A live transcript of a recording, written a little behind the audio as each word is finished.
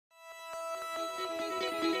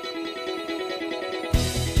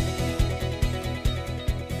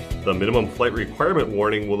The minimum flight requirement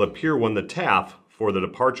warning will appear when the TAF for the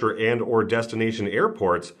departure and/or destination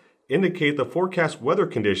airports indicate the forecast weather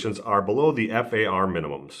conditions are below the FAR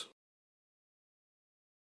minimums.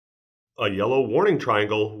 A yellow warning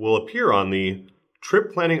triangle will appear on the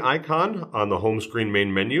trip planning icon on the home screen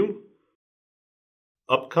main menu,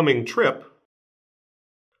 upcoming trip,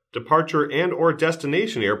 departure and/or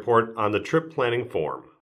destination airport on the trip planning form.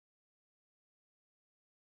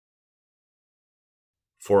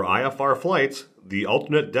 For IFR flights, the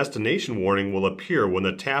alternate destination warning will appear when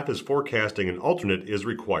the TAF is forecasting an alternate is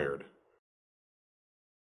required.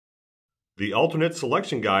 The alternate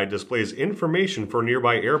selection guide displays information for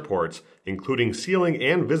nearby airports, including ceiling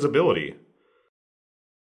and visibility.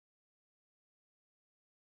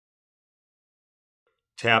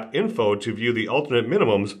 Tap Info to view the alternate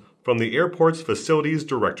minimums from the airport's facilities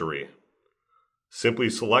directory.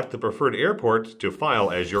 Simply select the preferred airport to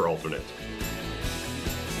file as your alternate.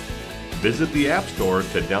 Visit the App Store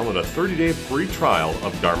to download a 30-day free trial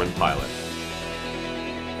of Garmin Pilot.